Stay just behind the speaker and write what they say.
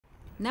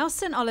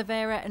Nelson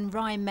Oliveira and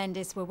Ryan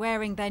Mendes were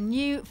wearing their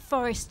new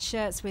Forest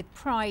shirts with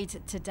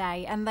pride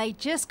today, and they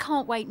just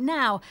can't wait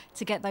now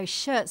to get those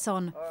shirts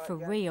on for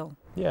real.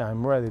 Yeah,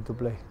 I'm ready to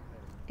play.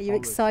 Are you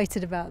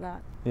excited about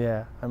that?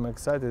 Yeah, I'm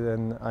excited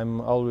and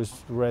I'm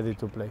always ready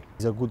to play.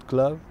 It's a good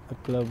club,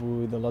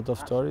 with a lot of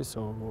stories,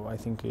 so I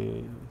think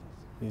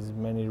there's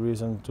many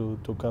reasons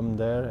to come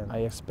there, and I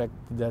expect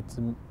that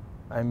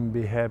I'm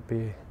be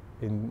happy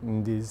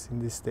in this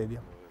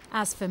stadium.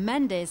 As for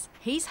Mendes,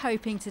 he's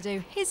hoping to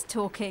do his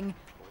talking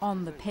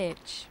on the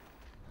pitch.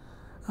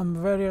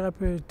 I'm very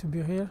happy to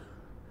be here,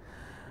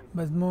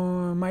 but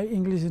my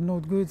English is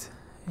not good.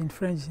 In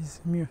French,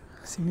 it's mieux.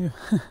 C'est mieux.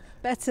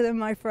 Better than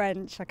my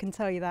French, I can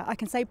tell you that. I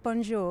can say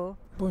bonjour.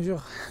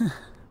 Bonjour.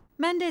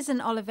 Mendes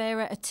and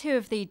Oliveira are two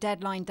of the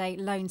deadline date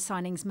loan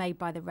signings made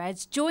by the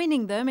Reds.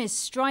 Joining them is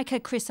striker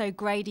Chris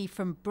O'Grady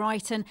from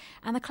Brighton,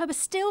 and the club are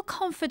still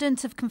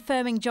confident of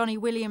confirming Johnny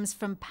Williams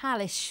from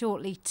Palace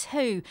shortly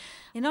too.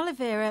 In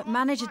Oliveira,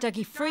 manager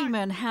Dougie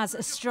Freeman has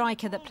a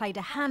striker that played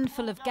a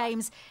handful of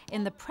games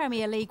in the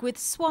Premier League with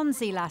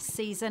Swansea last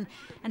season,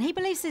 and he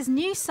believes his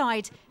new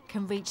side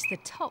can reach the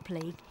top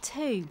league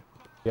too.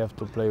 We have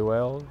to play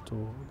well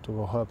to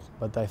go up,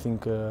 but I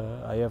think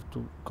I have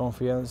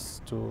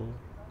confidence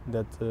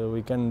that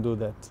we can do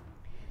that.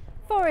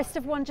 Forest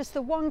have won just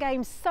the one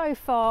game so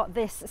far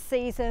this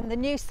season. The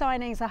new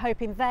signings are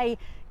hoping they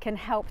can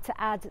help to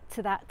add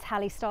to that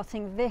tally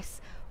starting this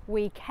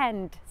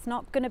weekend. It's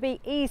not going to be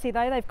easy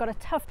though. They've got a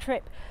tough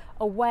trip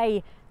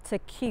away to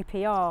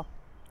QPR.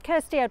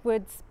 Kirsty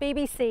Edwards,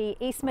 BBC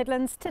East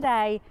Midlands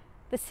Today,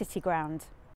 the City Ground.